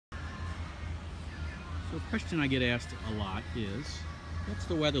So a question I get asked a lot is, what's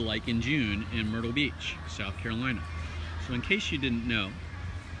the weather like in June in Myrtle Beach, South Carolina? So in case you didn't know,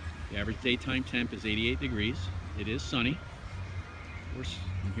 the average daytime temp is 88 degrees. It is sunny. Of course,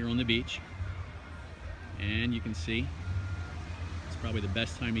 I'm here on the beach. And you can see it's probably the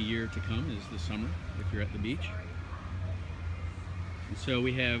best time of year to come is the summer if you're at the beach. And so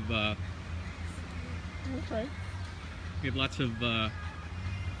we have lots of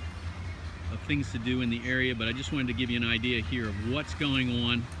things to do in the area, but I just wanted to give you an idea here of what's going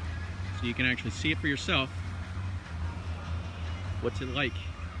on so you can actually see it for yourself. What's it like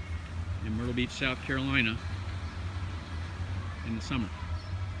in Myrtle Beach, South Carolina in the summer,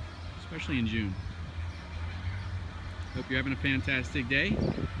 especially in June. Hope you're having a fantastic day.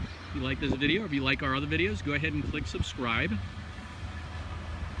 If you like this video or if you like our other videos, go ahead and click subscribe.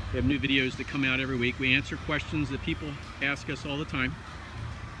 We have new videos that come out every week. We answer questions that people ask us all the time.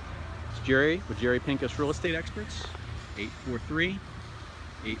 It's Jerry with Jerry Pinkas Real Estate Experts,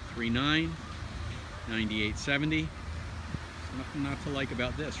 843-839-9870. Nothing not to like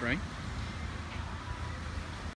about this, right?